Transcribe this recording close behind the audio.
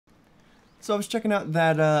So I was checking out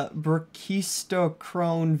that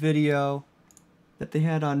Brachistochrone video that they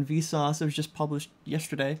had on Vsauce. It was just published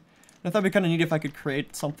yesterday. And I thought it'd be kind of neat if I could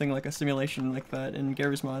create something like a simulation like that in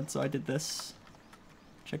Garry's mod, so I did this.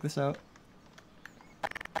 Check this out.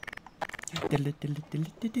 I'm not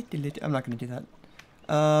going to do that.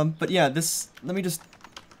 But yeah, this, let me just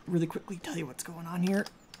really quickly tell you what's going on here.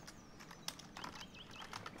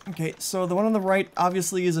 Okay, so the one on the right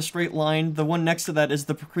obviously is a straight line. The one next to that is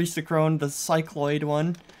the Brachistochrone, the cycloid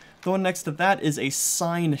one. The one next to that is a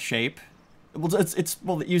sine shape. Well,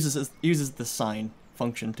 it uses the sine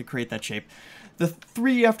function to create that shape. The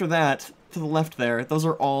three after that, to the left there, those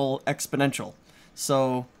are all exponential.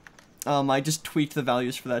 So, I just tweaked the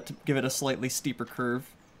values for that to give it a slightly steeper curve.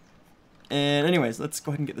 And anyways, let's go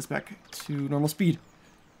ahead and get this back to normal speed.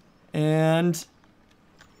 And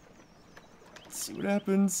let's see what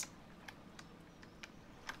happens.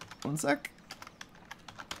 One sec.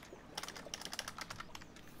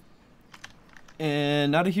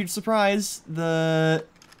 And not a huge surprise, the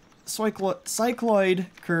cycloid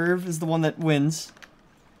curve is the one that wins.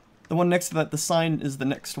 The one next to that, the sine, is the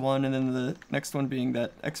next one, and then the next one being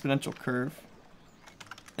that exponential curve.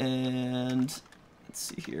 And let's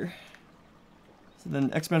see here. So then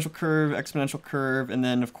exponential curve, and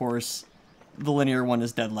then of course the linear one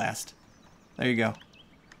is dead last. There you go.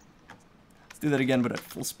 Let's do that again, but at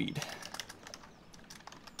full speed.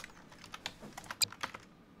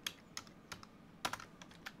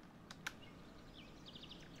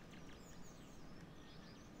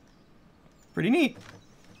 Pretty neat.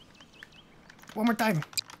 One more time.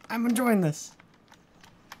 I'm enjoying this.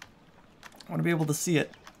 I want to be able to see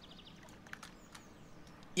it.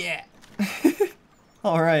 Yeah.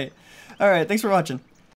 All right. Thanks for watching.